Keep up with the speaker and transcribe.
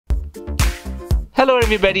Hello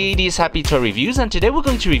everybody, this is Happy Toy Reviews, and today we're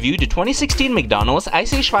going to review the 2016 McDonald's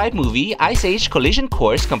Ice Age 5 movie Ice Age Collision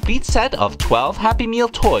Course complete set of 12 Happy Meal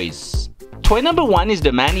toys. Toy number 1 is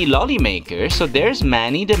the Manny Lolly Maker. So there's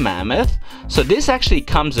Manny the Mammoth. So this actually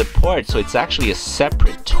comes apart, so it's actually a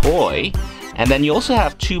separate toy. And then you also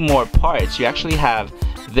have two more parts. You actually have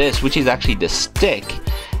this, which is actually the stick,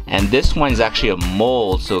 and this one is actually a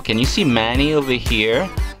mold. So can you see Manny over here?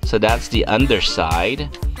 So that's the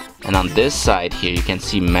underside. And on this side here, you can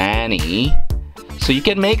see Manny. So you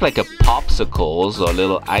can make like a popsicles or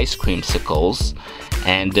little ice cream sickles.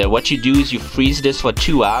 And what you do is you freeze this for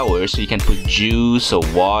 2 hours, so you can put juice or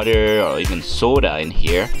water or even soda in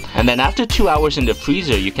here. And then after 2 hours in the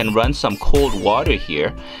freezer, you can run some cold water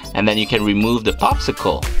here, and then you can remove the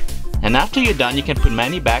popsicle. And after you're done, you can put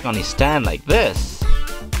Manny back on his stand like this.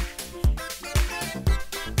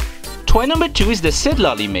 Toy number 2 is the Sid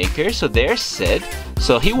Lolly Maker. So there's Sid.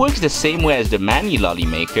 So he works the same way as the Manny Lolly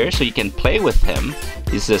Maker, so you can play with him.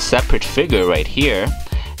 This is a separate figure right here.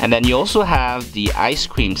 And then you also have the ice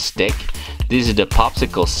cream stick. This is the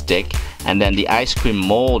popsicle stick, and then the ice cream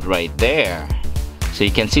mold right there. So you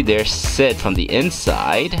can see there's Sid from the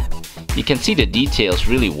inside. You can see the details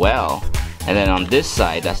really well. And then on this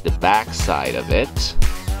side, that's the back side of it.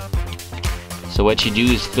 So what you do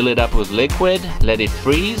is fill it up with liquid, let it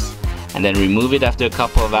freeze, and then remove it after a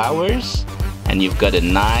couple of hours, and you've got a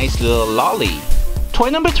nice little lolly. Toy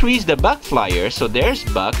number 3 is the Buck Flyer. So there's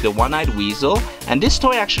Buck, the one-eyed weasel, and this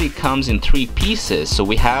toy actually comes in 3 pieces. So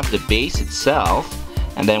we have the base itself,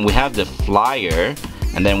 and then we have the flyer,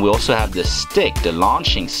 and then we also have the stick, the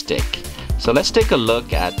launching stick. So let's take a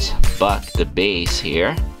look at Buck, the base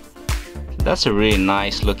here. That's a really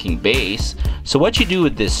nice looking base. So what you do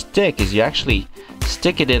with this stick is you actually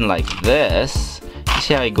stick it in like this. You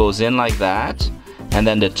see how it goes in like that? And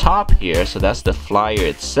then the top here, so that's the flyer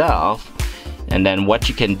itself. And then what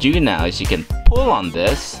you can do now is you can pull on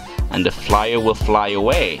this and the flyer will fly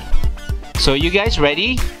away. So you guys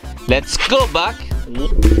ready? Let's go, Buck!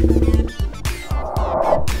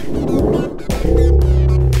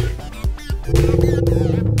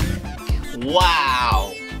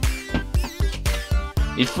 Wow!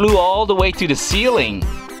 It flew all the way to the ceiling.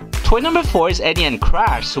 Toy number 4 is Eddie and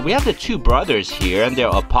Crash. So we have the two brothers here, and they're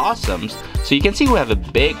opossums. So you can see we have a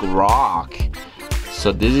big rock.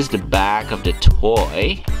 So this is the back of the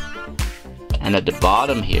toy. And at the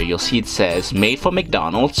bottom here, you'll see it says made for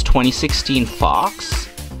McDonald's 2016 Fox.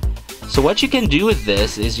 So what you can do with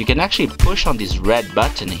this is you can actually push on this red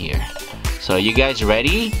button here. So are you guys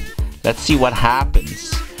ready? Let's see what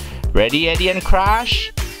happens. Ready, Eddie and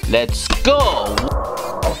Crash? Let's go!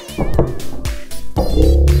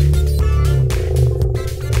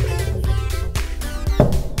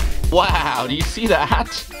 Wow, do you see that?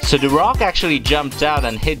 So the rock actually jumped out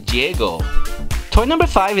and hit Diego. Toy number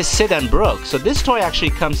 5 is Sid and Brooke. So this toy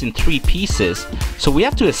actually comes in 3 pieces. So we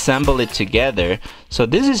have to assemble it together. So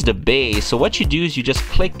this is the base. So what you do is you just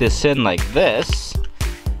click this in like this.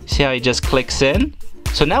 See how it just clicks in?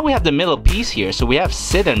 So now we have the middle piece here. So we have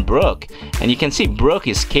Sid and Brooke. And you can see Brooke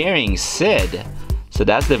is carrying Sid. So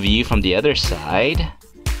that's the view from the other side.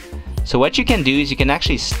 So what you can do is you can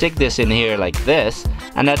actually stick this in here like this,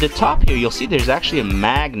 and at the top here you'll see there's actually a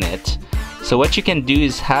magnet. So what you can do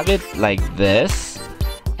is have it like this,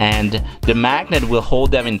 and the magnet will hold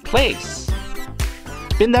them in place.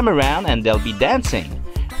 Spin them around and they'll be dancing.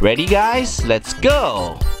 Ready, guys? Let's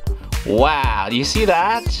go! Wow, do you see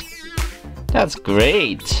that? That's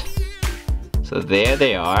great! So there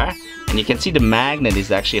they are, and you can see the magnet is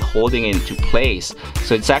actually holding it into place,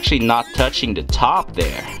 so it's actually not touching the top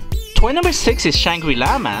there. Toy number 6 is Shangri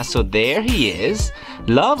Llama. So there he is.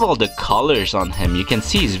 Love all the colors on him. You can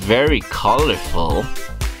see he's very colorful.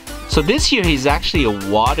 So this here he's actually a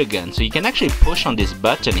water gun. So you can actually push on this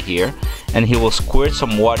button here and he will squirt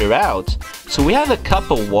some water out. So we have a cup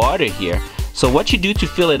of water here. So what you do to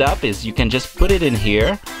fill it up is you can just put it in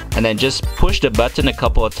here and then just push the button a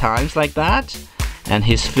couple of times like that, and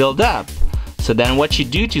he's filled up. So then what you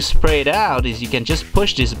do to spray it out is you can just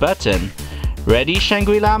push this button. Ready,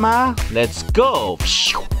 Shangri Llama? Let's go!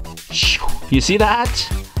 You see that?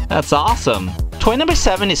 That's awesome! Toy number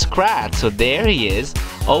 7 is Scrat. So there he is,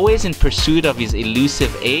 always in pursuit of his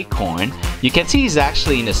elusive acorn. You can see he's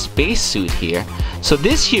actually in a spacesuit here. So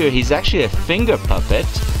this here, he's actually a finger puppet.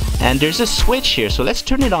 And there's a switch here, so let's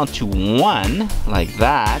turn it on to 1, like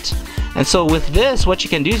that. And so with this, what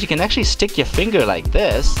you can do is you can actually stick your finger like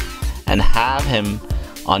this and have him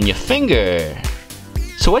on your finger.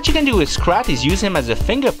 So what you can do with Scrat is use him as a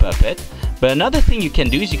finger puppet, but another thing you can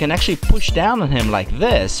do is you can actually push down on him like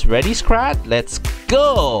this. Ready, Scrat? Let's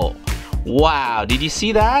go! Wow, did you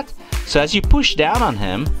see that? So as you push down on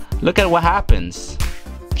him, look at what happens.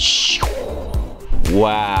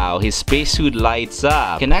 Wow, his spacesuit lights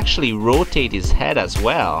up. You can actually rotate his head as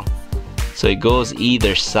well. So it goes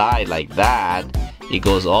either side like that. It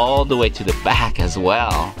goes all the way to the back as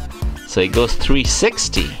well. So it goes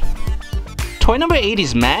 360. Toy number 8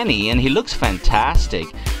 is Manny, and he looks fantastic.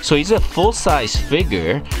 So he's a full-size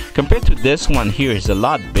figure. Compared to this one here, he's a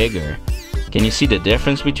lot bigger. Can you see the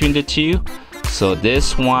difference between the two? So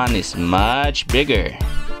this one is much bigger.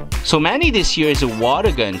 So Manny this year is a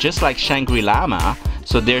water gun, just like Shangri Llama.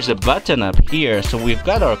 So there's a button up here. So we've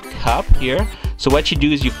got our cup here. So what you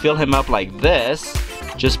do is you fill him up like this.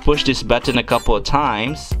 Just push this button a couple of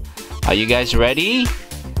times. Are you guys ready?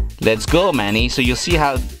 Let's go, Manny. So you'll see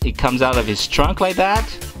how it comes out of his trunk like that.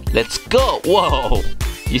 Let's go. Whoa.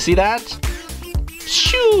 You see that?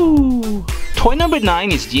 Shoo. Toy number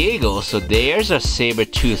 9 is Diego. So there's our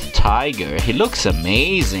saber-toothed tiger. He looks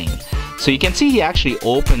amazing. So you can see he actually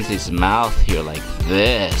opens his mouth here like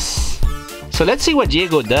this. So let's see what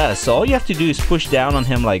Diego does. So all you have to do is push down on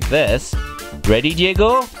him like this. Ready,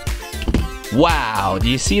 Diego? Wow, do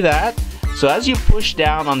you see that? So as you push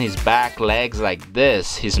down on his back legs like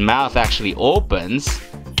this, his mouth actually opens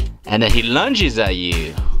and then he lunges at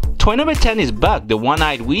you. Toy number 10 is Buck, the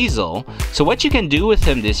one-eyed weasel. So what you can do with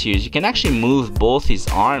him this year is you can actually move both his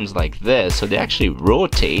arms like this. So they actually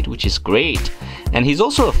rotate, which is great. And he's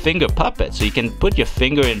also a finger puppet. So you can put your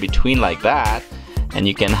finger in between like that and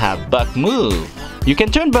you can have Buck move. You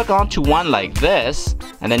can turn Buck onto one like this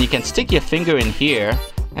and then you can stick your finger in here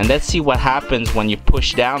and let's see what happens when you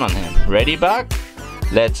push down on him. Ready, Buck?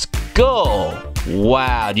 Let's go!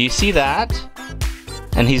 Wow, do you see that?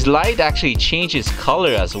 And his light actually changes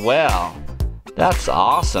color as well. That's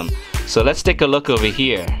awesome. So let's take a look over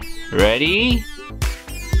here. Ready?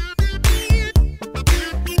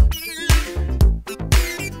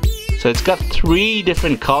 So it's got 3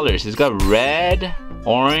 different colors. It's got red,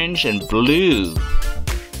 orange, and blue.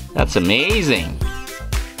 That's amazing.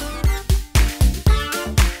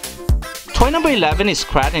 Toy number 11 is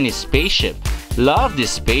Scrat and his spaceship. Love this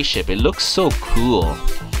spaceship. It looks so cool.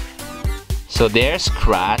 So there's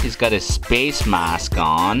Scrat. He's got a space mask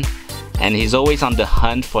on. And he's always on the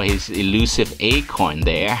hunt for his elusive acorn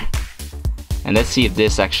there. And let's see if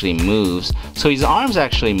this actually moves. So his arms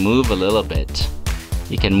actually move a little bit.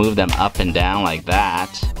 You can move them up and down like that.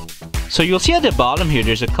 So you'll see at the bottom here,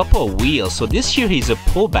 there's a couple of wheels. So this here he's a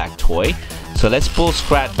pullback toy. So let's pull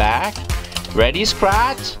Scrat back. Ready,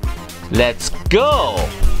 Scrat? Let's go!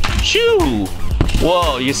 Shoo!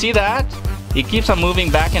 Whoa, you see that? He keeps on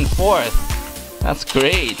moving back and forth. That's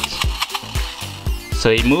great.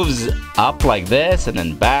 So he moves up like this and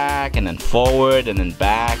then back and then forward and then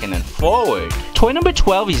back and then forward. Toy number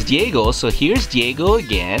 12 is Diego. So here's Diego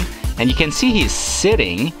again. And you can see he's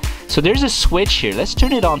sitting. So there's a switch here. Let's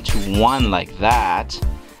turn it on to 1 like that.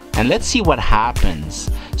 And let's see what happens.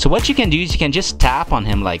 So what you can do is you can just tap on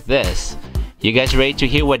him like this. You guys ready to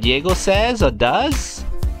hear what Diego says or does?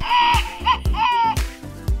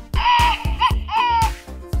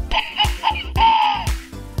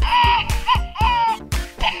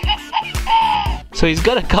 So he's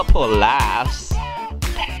got a couple of laughs.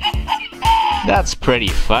 That's pretty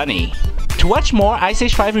funny. To watch more Ice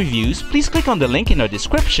Age 5 reviews, please click on the link in our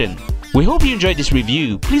description. We hope you enjoyed this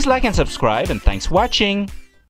review. Please like and subscribe, and thanks for watching.